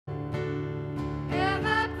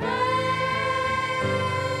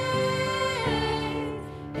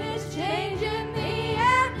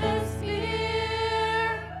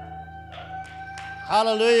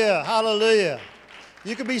Hallelujah. Hallelujah.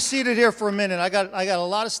 You can be seated here for a minute. I got a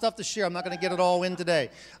lot of stuff to share. I'm not going to get it all in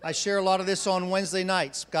today. I share a lot of this on Wednesday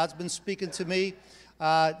nights. God's been speaking to me.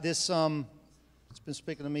 It's been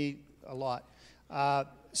speaking to me a lot.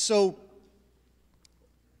 So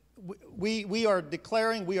we are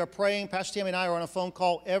declaring, we are praying. Pastor Tammy and I are on a phone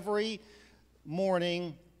call every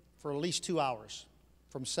morning for at least 2 hours,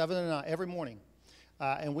 from 7 to 9 every morning.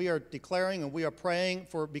 And we are declaring and we are praying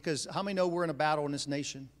because how many know we're in a battle in this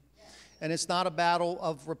nation? And it's not a battle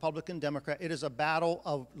of Republican, Democrat. It is a battle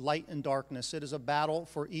of light and darkness. It is a battle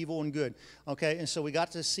for evil and good. Okay, and so we got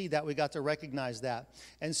to see that. We got to recognize that.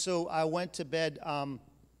 And so I went to bed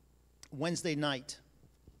Wednesday night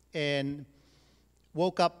and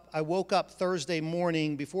I woke up Thursday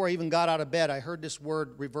morning. Before I even got out of bed, I heard this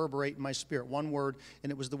word reverberate in my spirit. One word,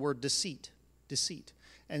 and it was the word deceit. Deceit.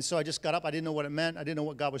 And so I just got up. I didn't know what it meant. I didn't know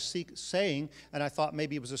what God was saying, and I thought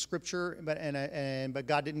maybe it was a scripture, but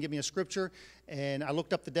God didn't give me a scripture. And I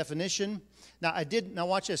looked up the definition. Now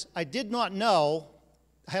watch this. I did not know.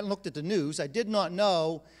 I hadn't looked at the news. I did not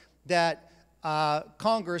know that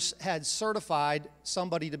Congress had certified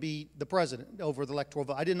somebody to be the president over the electoral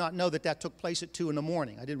vote. I did not know that took place at 2 in the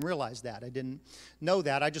morning. I didn't realize that. I didn't know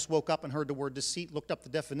that. I just woke up and heard the word deceit, looked up the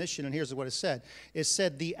definition, and here's what it said. It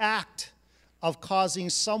said the act of causing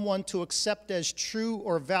someone to accept as true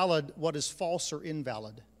or valid what is false or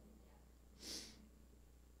invalid.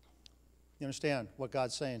 You understand what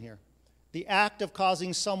God's saying here? The act of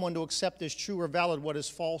causing someone to accept as true or valid what is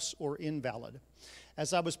false or invalid.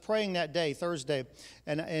 As I was praying that day, Thursday,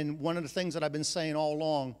 and one of the things that I've been saying all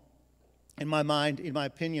along, in my mind, in my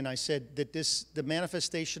opinion, I said that the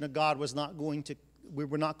manifestation of God we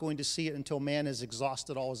were not going to see it until man has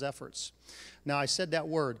exhausted all his efforts. Now, I said that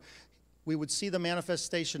word. We would see the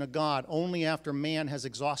manifestation of God only after man has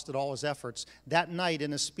exhausted all his efforts. That night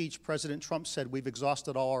in a speech, President Trump said, we've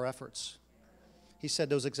exhausted all our efforts. He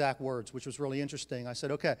said those exact words, which was really interesting. I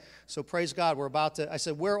said, okay, so praise God, I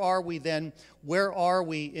said, where are we then? Where are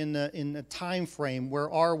we in the time frame?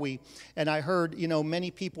 Where are we? And I heard,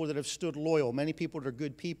 many people that have stood loyal, many people that are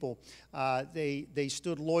good people, they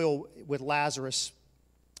stood loyal with Lazarus.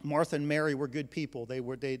 Martha and Mary were good people. They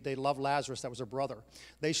loved Lazarus. That was her brother.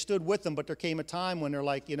 They stood with them, but there came a time when they're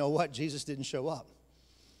like, you know what? Jesus didn't show up.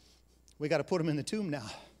 We got to put him in the tomb now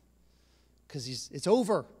because it's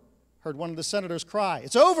over. Heard one of the senators cry,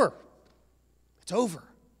 it's over. It's over.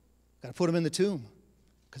 Got to put him in the tomb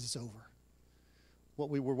because it's over. What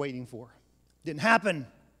we were waiting for. Didn't happen.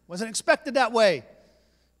 Wasn't expected that way.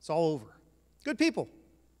 It's all over. Good people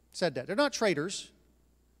said that. They're not traitors.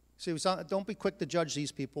 See, don't be quick to judge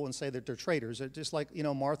these people and say that they're traitors. They're just like,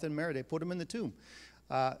 Martha and Mary, they put them in the tomb.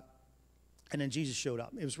 And then Jesus showed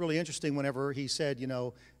up. It was really interesting whenever he said,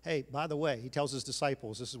 hey, by the way, he tells his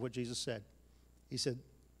disciples, this is what Jesus said. He said,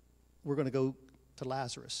 we're going to go to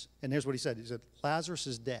Lazarus. And here's what he said. He said, Lazarus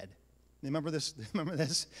is dead. Remember this? Remember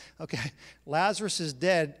this? Okay. Lazarus is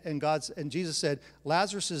dead, and Jesus said,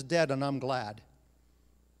 Lazarus is dead, and I'm glad.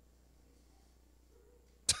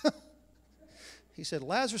 He said,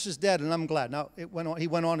 Lazarus is dead, and I'm glad. Now, he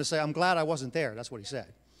went on to say, I'm glad I wasn't there. That's what he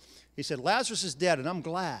said. He said, Lazarus is dead, and I'm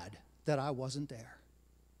glad that I wasn't there.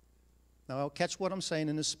 Now, catch what I'm saying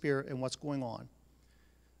in the spirit and what's going on.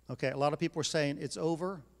 Okay, a lot of people are saying it's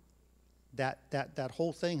over. That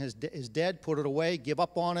whole thing is dead. Put it away. Give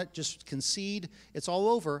up on it. Just concede. It's all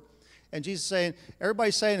over. And Jesus is saying,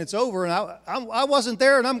 everybody's saying it's over, and I wasn't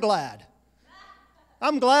there, and I'm glad.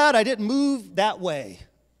 I'm glad I didn't move that way.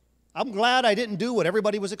 I'm glad I didn't do what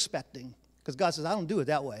everybody was expecting. Because God says, I don't do it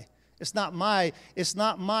that way. It's not my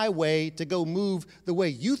way to go move the way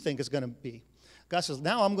you think it's going to be. God says,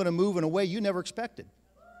 now I'm going to move in a way you never expected.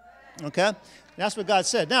 Okay? That's what God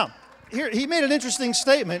said. Now, here he made an interesting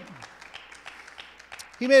statement.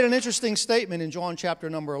 He made an interesting statement in John chapter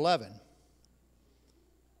number 11.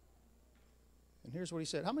 And here's what he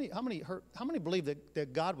said. How many believe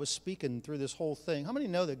that God was speaking through this whole thing? How many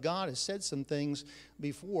know that God has said some things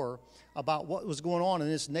before about what was going on in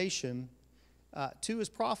this nation to his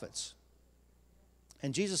prophets?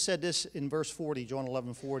 And Jesus said this in verse 40, John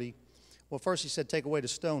 11:40. Well, first he said, take away the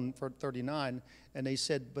stone, for 39. And they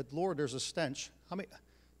said, but Lord, there's a stench.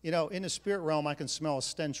 In the spirit realm, I can smell a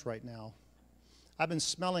stench right now. I've been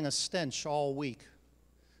smelling a stench all week.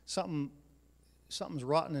 Something's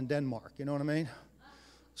rotten in Denmark, you know what I mean?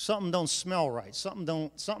 Something don't smell right.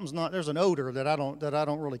 Something's not. There's an odor that I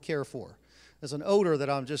don't really care for. There's an odor that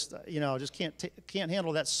I'm just can't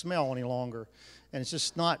handle that smell any longer, and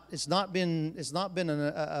it's not been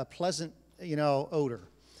a pleasant odor,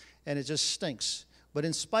 and it just stinks. But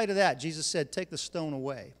in spite of that, Jesus said, take the stone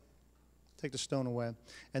away. Take the stone away.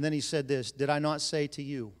 And then he said this, did I not say to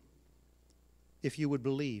you, if you would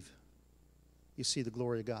believe, you see the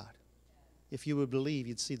glory of God. If you would believe,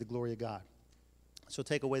 you'd see the glory of God. So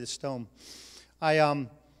take away the stone. I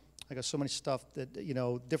got so many stuff that,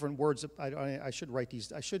 different words. I should write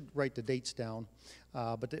these. I should write the dates down.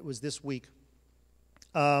 But it was this week.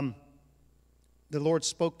 The Lord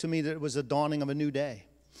spoke to me that it was the dawning of a new day.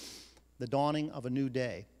 The dawning of a new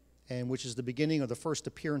day. And which is the beginning of the first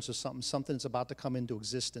appearance of something that's about to come into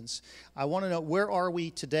existence. I want to know, where are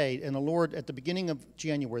we today? And the Lord, at the beginning of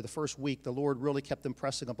January, the first week, the Lord really kept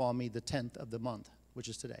impressing upon me the 10th of the month, which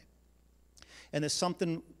is today. And that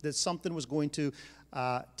something was going to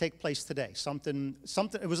take place today. Something.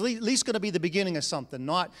 It was at least going to be the beginning of something.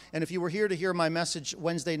 And if you were here to hear my message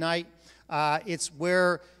Wednesday night, it's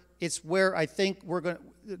where I think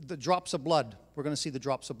the drops of blood. We're going to see the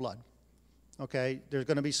drops of blood. Okay, there's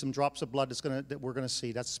going to be some drops of blood that we're going to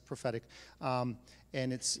see. That's prophetic. And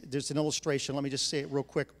there's an illustration. Let me just say it real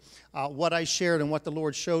quick. What I shared and what the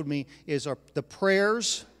Lord showed me is the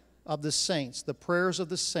prayers of the saints. The prayers of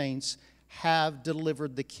the saints have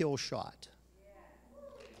delivered the kill shot.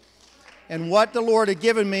 And what the Lord had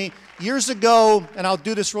given me years ago, and I'll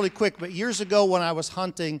do this really quick, but years ago when I was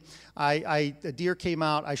hunting, a deer came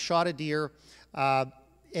out. I shot a deer, and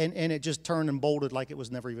it just turned and bolted like it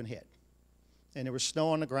was never even hit. And there was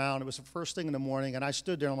snow on the ground. It was the first thing in the morning, and I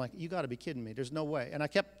stood there. And I'm like, "You got to be kidding me! There's no way." And I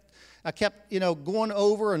kept, going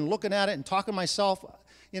over and looking at it and talking to myself,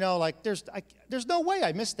 like there's no way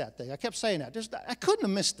I missed that thing. I kept saying that. I couldn't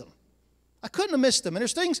have missed them. I couldn't have missed them. And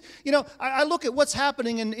there's things, I look at what's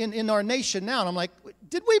happening in our nation now, and I'm like,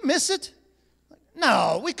 did we miss it?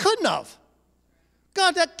 No, we couldn't have.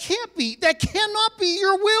 God, that cannot be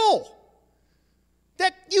your will.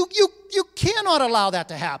 That you cannot allow that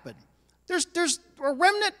to happen. There's a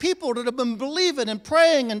remnant people that have been believing and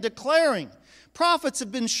praying and declaring. Prophets have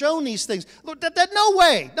been shown these things. Look, no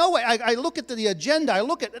way. I look at the agenda. I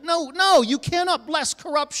look at no. You cannot bless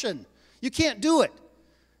corruption. You can't do it.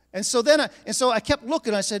 And so I kept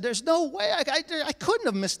looking. I said, "There's no way. I couldn't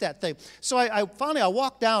have missed that thing." So I finally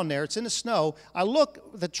walked down there. It's in the snow. I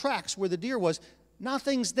look the tracks where the deer was.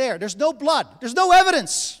 Nothing's there. There's no blood. There's no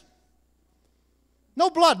evidence. No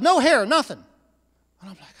blood. No hair. Nothing. And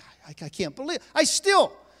I'm like, I can't believe it. I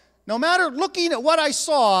still, no matter looking at what I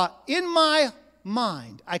saw in my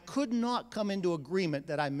mind, I could not come into agreement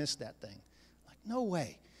that I missed that thing. Like, no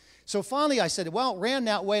way. So finally I said, well, it ran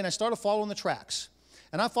that way, and I started following the tracks.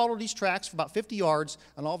 And I followed these tracks for about 50 yards,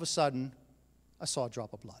 and all of a sudden, I saw a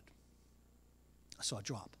drop of blood. I saw a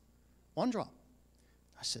drop. One drop.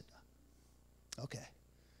 I said, okay,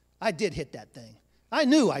 I did hit that thing. I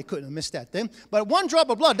knew I couldn't have missed that thing, but one drop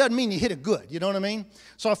of blood doesn't mean you hit it good, you know what I mean?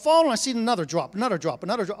 So I followed, and I seen another drop, another drop,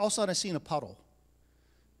 another drop. All of a sudden, I seen a puddle.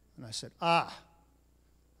 And I said,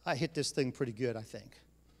 I hit this thing pretty good, I think,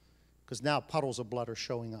 because now puddles of blood are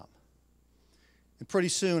showing up. And pretty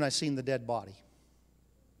soon, I seen the dead body.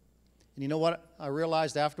 And you know what I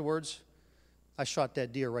realized afterwards? I shot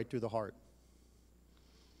that deer right through the heart.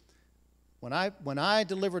 When I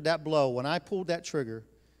delivered that blow, when I pulled that trigger,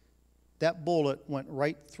 that bullet went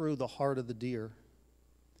right through the heart of the deer,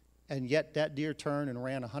 and yet that deer turned and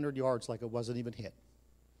ran 100 yards like it wasn't even hit.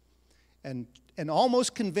 And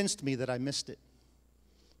almost convinced me that I missed it.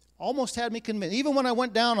 Almost had me convinced. Even when I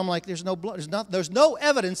went down, I'm like, there's no blood. There's no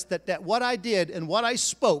evidence that what I did and what I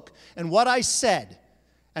spoke and what I said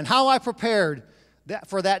and how I prepared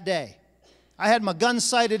for that day. I had my gun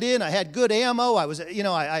sighted in. I had good ammo. I was,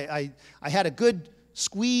 I had a good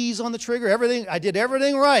squeeze on the trigger. Everything. I did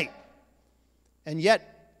everything right. And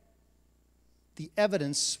yet, the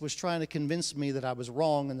evidence was trying to convince me that I was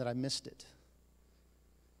wrong and that I missed it.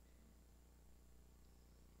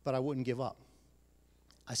 But I wouldn't give up.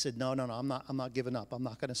 I said, no, I'm not giving up. I'm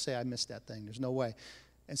not going to say I missed that thing. There's no way.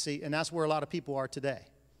 And that's where a lot of people are today.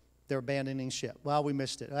 They're abandoning ship. Well, we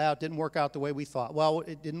missed it. Well, it didn't work out the way we thought. Well,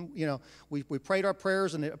 it didn't, we prayed our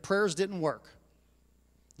prayers and the prayers didn't work.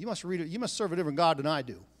 You must serve a different God than I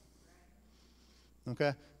do.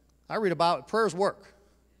 Okay? I read about it. Prayers work.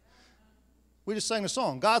 We just sang a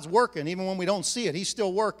song. God's working even when we don't see it. He's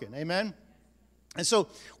still working. Amen? And so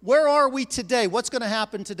where are we today? What's going to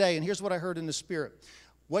happen today? And here's what I heard in the Spirit.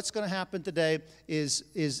 What's going to happen today is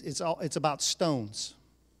it's about stones.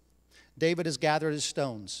 David has gathered his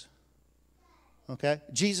stones. Okay?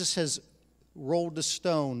 Jesus has rolled the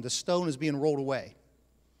stone. The stone is being rolled away.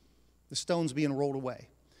 The stone's being rolled away.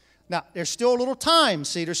 Now, there's still a little time,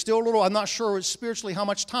 see, there's still a little, I'm not sure spiritually how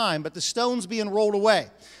much time, but the stone's being rolled away.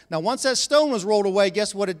 Now, once that stone was rolled away,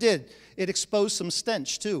 guess what it did? It exposed some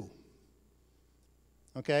stench, too.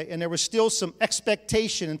 Okay, and there was still some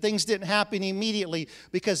expectation, and things didn't happen immediately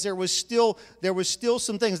because there was still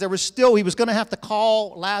some things. He was going to have to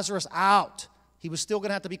call Lazarus out. He was still going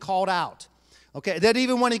to have to be called out. Okay, then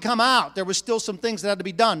even when he come out, there was still some things that had to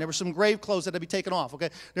be done. There were some grave clothes that had to be taken off. Okay,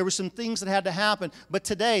 there were some things that had to happen. But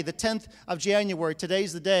today, the 10th of January,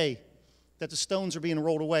 today's the day that the stones are being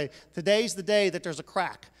rolled away. Today's the day that there's a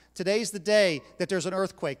crack. Today's the day that there's an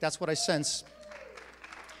earthquake. That's what I sense.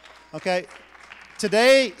 Okay.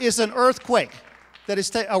 Today is an earthquake that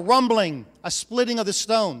is a rumbling, a splitting of the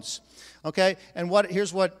stones. Okay, and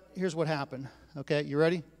here's what happened. Okay, you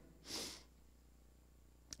ready?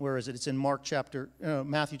 Where is it? It's in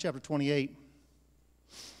Matthew chapter 28.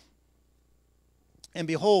 And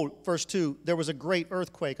behold, verse 2, there was a great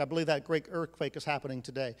earthquake. I believe that great earthquake is happening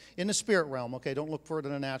today. In the spirit realm, okay, don't look for it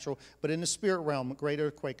in the natural, but in the spirit realm, a great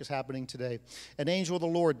earthquake is happening today. An angel of the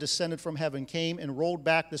Lord descended from heaven, came and rolled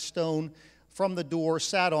back the stone from the door,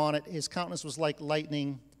 sat on it. His countenance was like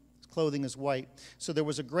lightning. His clothing is white. So there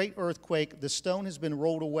was a great earthquake. The stone has been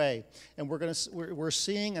rolled away. And we're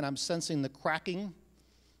seeing, and I'm sensing the cracking.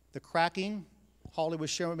 Holly was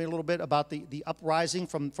sharing with me a little bit about the uprising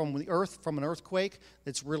from the earth, from an earthquake.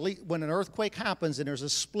 It's really, when an earthquake happens and there's a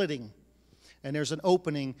splitting and there's an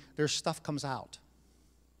opening, there's stuff comes out.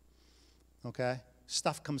 Okay?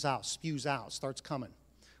 Stuff comes out, spews out, starts coming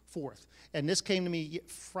forth. And this came to me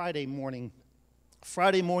Friday morning.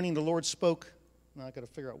 Friday morning, the Lord spoke. Now I got to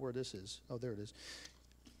figure out where this is. Oh, there it is.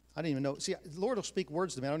 I didn't even know. See, the Lord will speak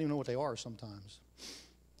words to me. I don't even know what they are sometimes.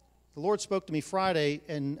 The Lord spoke to me Friday,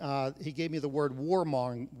 and he gave me the word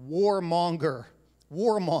warmonger.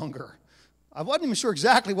 I wasn't even sure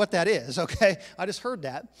exactly what that is, okay? I just heard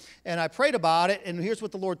that. And I prayed about it, and here's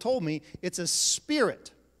what the Lord told me. It's a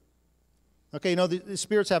spirit. Okay, you know, the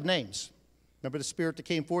spirits have names. Remember the spirit that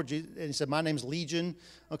came forward? And he said, my name's Legion.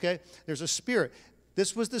 Okay? There's a spirit.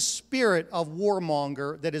 This was the spirit of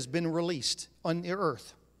warmonger that has been released on the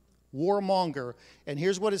earth. Warmonger. And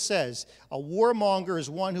here's what it says. A warmonger is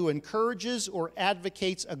one who encourages or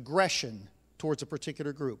advocates aggression towards a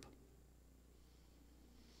particular group.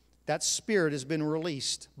 That spirit has been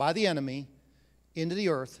released by the enemy into the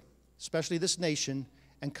earth, especially this nation,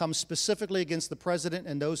 and comes specifically against the president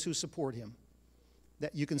and those who support him.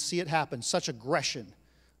 That you can see it happen. Such aggression,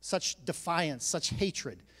 such defiance, such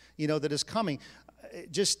hatred, you know, that is coming.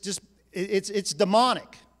 It's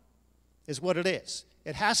demonic is what it is.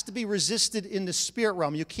 It has to be resisted in the spirit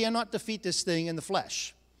realm. You cannot defeat this thing in the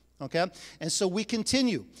flesh. Okay? And so we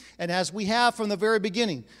continue. And as we have from the very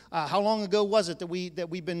beginning, how long ago was it that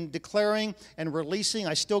we've been declaring and releasing?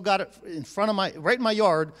 I still got it in front of right in my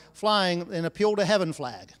yard, flying an appeal to heaven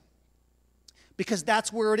flag. Because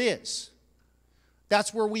that's where it is.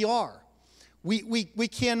 That's where we are. We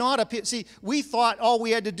cannot appeal. See, we thought all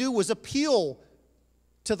we had to do was appeal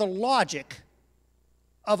to the logic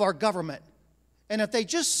of our government. And if they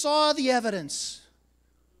just saw the evidence,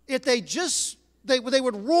 if they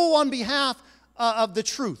would rule on behalf of the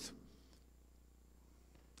truth.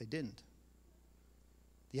 They didn't.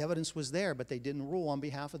 The evidence was there, but they didn't rule on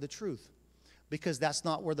behalf of the truth. Because that's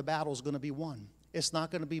not where the battle is going to be won. It's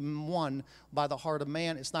not going to be won by the heart of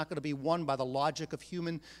man. It's not going to be won by the logic of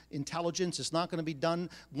human intelligence. It's not going to be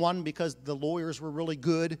won because the lawyers were really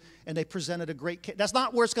good and they presented a great case. That's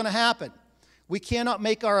not where it's going to happen. We cannot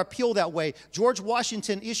make our appeal that way. George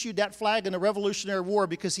Washington issued that flag in the Revolutionary War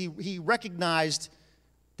because he recognized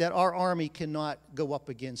that our army cannot go up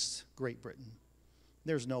against Great Britain.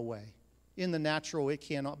 There's no way. In the natural, it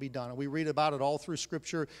cannot be done. And we read about it all through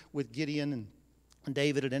Scripture with Gideon and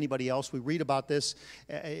David and anybody else. We read about this.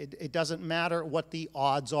 It doesn't matter what the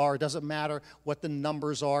odds are. It doesn't matter what the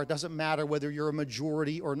numbers are. It doesn't matter whether you're a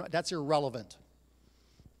majority or not. That's irrelevant.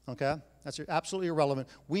 Okay? That's absolutely irrelevant.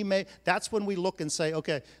 That's when we look and say,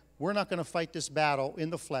 okay, we're not going to fight this battle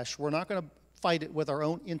in the flesh. We're not going to fight it with our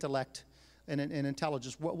own intellect and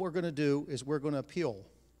intelligence. What we're going to do is we're going to appeal.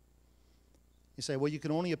 You say, well, you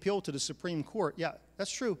can only appeal to the Supreme Court. Yeah,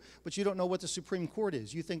 that's true, but you don't know what the Supreme Court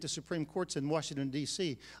is. You think the Supreme Court's in Washington,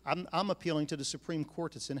 D.C. I'm appealing to the Supreme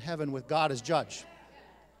Court that's in heaven with God as judge.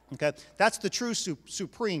 Okay? That's the true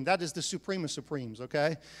supreme. That is the supreme of supremes,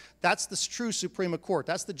 okay? That's the true Supreme Court.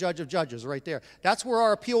 That's the judge of judges right there. That's where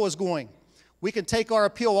our appeal is going. We can take our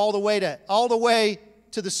appeal all the way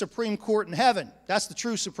to the Supreme Court in heaven. That's the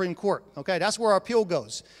true Supreme Court, okay? That's where our appeal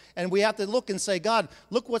goes. And we have to look and say, God,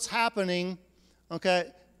 look what's happening.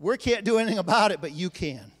 Okay, we can't do anything about it, but you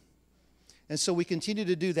can. And so we continue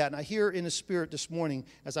to do that. And I hear in the Spirit this morning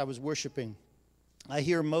as I was worshiping, I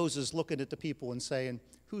hear Moses looking at the people and saying,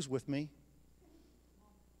 who's with me?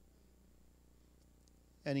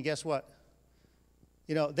 And guess what?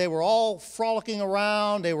 You know, they were all frolicking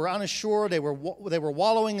around. They were unassured. They were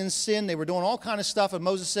wallowing in sin. They were doing all kind of stuff. And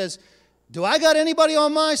Moses says, do I got anybody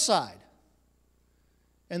on my side?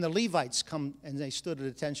 And the Levites come and they stood at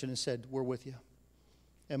attention and said, we're with you.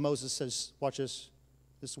 And Moses says, watch this.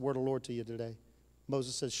 This is the word of the Lord to you today.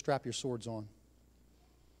 Moses says, strap your swords on.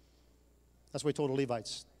 That's what he told the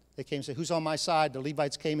Levites. They came and said, who's on my side? The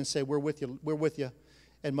Levites came and said, we're with you. We're with you.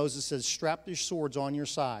 And Moses says, strap your swords on your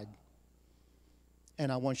side.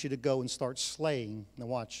 And I want you to go and start slaying. Now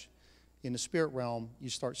watch. In the spirit realm, you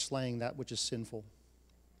start slaying that which is sinful.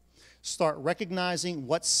 Start recognizing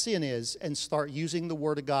what sin is and start using the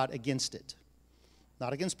word of God against it.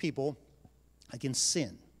 Not against people, against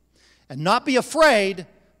sin. And not be afraid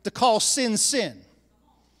to call sin sin.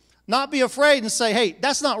 Not be afraid and say, hey,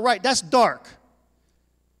 that's not right. That's dark.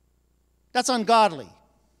 That's ungodly.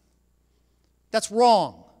 That's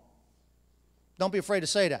wrong. Don't be afraid to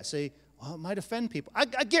say that. See, well, it might offend people. I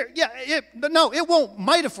get, yeah, no, it won't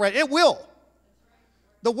might offend. It will.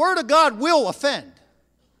 The word of God will offend.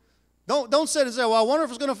 Don't sit and say, well, I wonder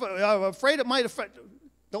if it's going to, I'm afraid it might offend.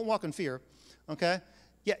 Don't walk in fear, okay?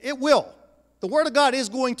 Yeah, it will. The word of God is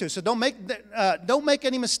going to. So don't make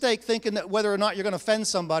any mistake thinking that whether or not you're going to offend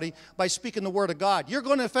somebody by speaking the word of God. You're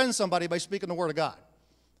going to offend somebody by speaking the word of God.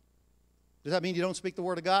 Does that mean you don't speak the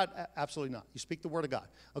word of God? Absolutely not. You speak the word of God.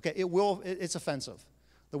 Okay, it's offensive.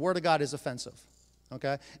 The word of God is offensive.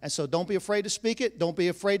 Okay? And so don't be afraid to speak it. Don't be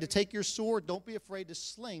afraid to take your sword. Don't be afraid to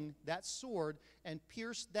sling that sword and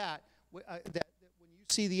pierce that when you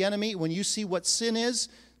see the enemy, when you see what sin is,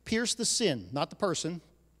 pierce the sin, not the person.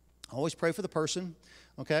 Always pray for the person,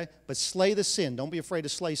 okay? But slay the sin. Don't be afraid to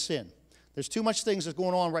slay sin. There's too much things that's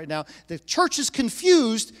going on right now. The church is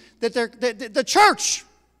confused that the church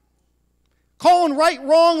calling right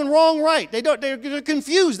wrong and wrong right. They're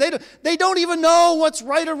confused. They don't even know what's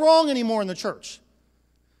right or wrong anymore in the church.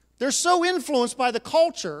 They're so influenced by the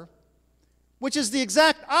culture, which is the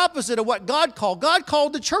exact opposite of what God called. God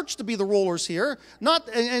called the church to be the rulers here,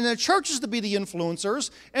 and the churches to be the influencers,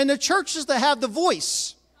 and the churches to have the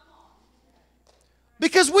voice.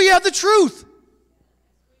 Because we have the truth.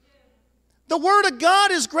 The Word of God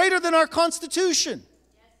is greater than our Constitution.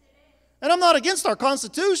 And I'm not against our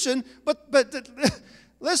Constitution, but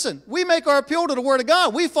listen, we make our appeal to the Word of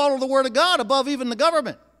God. We follow the Word of God above even the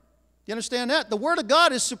government. You understand that? The Word of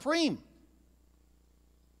God is supreme.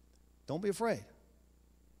 Don't be afraid.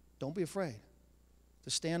 Don't be afraid to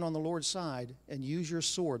stand on the Lord's side and use your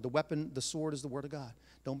sword. The weapon, the sword is the Word of God.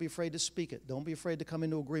 Don't be afraid to speak it. Don't be afraid to come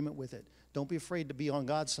into agreement with it. Don't be afraid to be on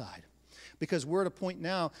God's side. Because we're at a point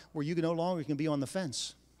now where you no longer can be on the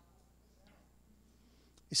fence.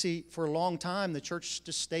 You see, for a long time, the church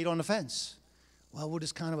just stayed on the fence. Well, we'll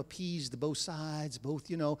just kind of appease the both sides,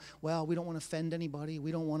 well, we don't want to offend anybody.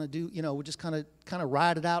 We don't want to we'll just kind of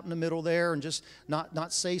ride it out in the middle there and just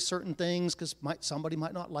not say certain things because somebody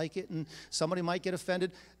might not like it and somebody might get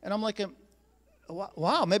offended. And I'm like,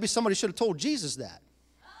 wow, maybe somebody should have told Jesus that.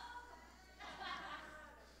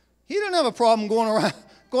 He didn't have a problem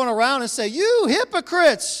going around and say, you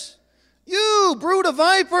hypocrites, you brood of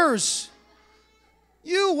vipers,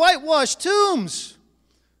 you whitewashed tombs.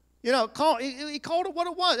 He called it what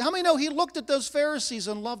it was. How many know he looked at those Pharisees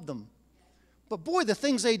and loved them? But boy, the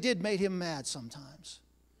things they did made him mad sometimes.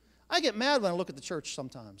 I get mad when I look at the church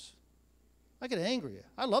sometimes. I get angry.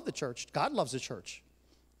 I love the church. God loves the church.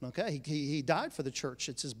 Okay, he died for the church.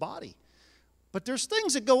 It's his body. But there's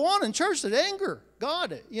things that go on in church that anger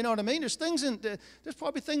God. You know what I mean? There's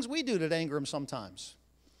probably things we do that anger him sometimes.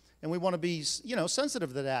 And we want to be,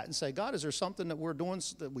 sensitive to that and say, God, is there something that we're doing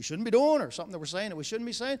that we shouldn't be doing or something that we're saying that we shouldn't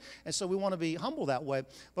be saying? And so we want to be humble that way.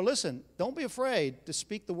 But listen, don't be afraid to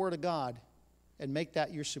speak the word of God and make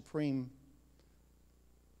that your supreme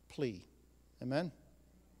plea. Amen?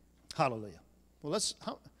 Hallelujah. Well,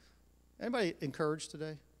 anybody encouraged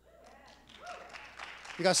today?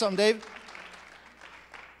 You got something, Dave?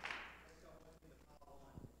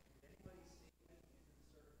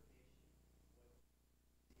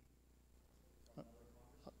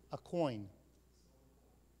 A coin.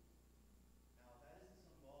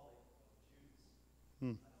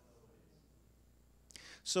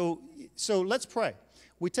 So let's pray.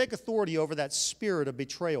 We take authority over that spirit of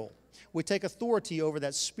betrayal We take authority over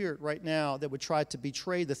that spirit right now that would try to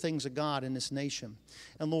betray the things of God in this nation.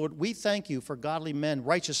 And Lord, we thank you for godly men,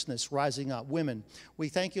 righteousness rising up, women. We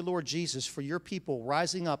thank you, Lord Jesus, for your people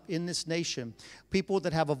rising up in this nation, people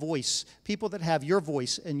that have a voice, people that have your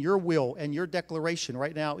voice and your will and your declaration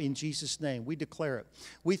right now in Jesus' name. We declare it.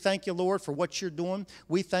 We thank you, Lord, for what you're doing.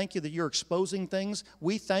 We thank you that you're exposing things.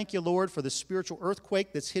 We thank you, Lord, for the spiritual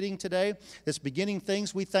earthquake that's hitting today, that's beginning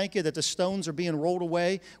things. We thank you that the stones are being rolled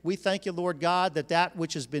away. We thank you, Lord God, that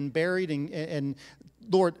which has been buried and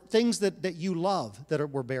Lord, things that you love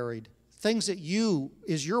were buried. Things that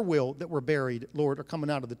is your will that were buried, Lord, are coming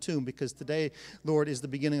out of the tomb, because today, Lord, is the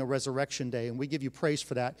beginning of Resurrection Day, and we give you praise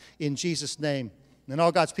for that in Jesus' name. And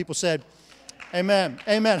all God's people said, amen.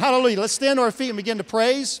 Amen. Hallelujah. Let's stand to our feet and begin to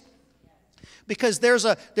praise, because there's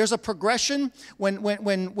a progression.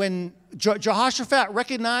 When Jehoshaphat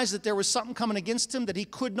recognized that there was something coming against him that he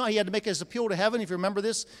could not, he had to make his appeal to heaven. If you remember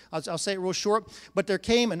this, I'll say it real short. But there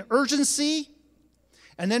came an urgency,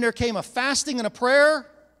 and then there came a fasting and a prayer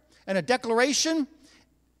and a declaration,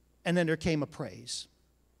 and then there came a praise.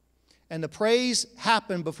 And the praise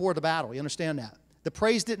happened before the battle. You understand that? The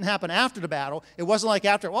praise didn't happen after the battle. It wasn't like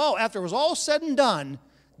after it was all said and done,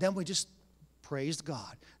 then we just praised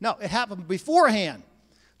God. No, it happened beforehand.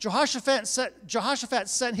 Jehoshaphat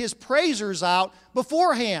sent his praisers out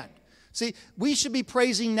beforehand. See, we should be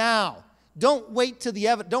praising now. Don't wait till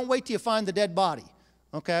you find the dead body.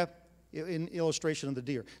 Okay? In illustration of the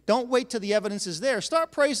deer. Don't wait till the evidence is there.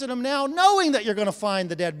 Start praising him now, knowing that you're going to find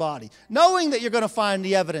the dead body, knowing that you're going to find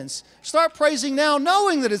the evidence. Start praising now,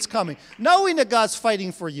 knowing that it's coming, knowing that God's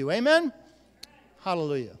fighting for you. Amen?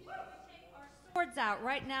 Hallelujah. We take our swords out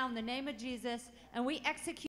right now in the name of Jesus, and we execute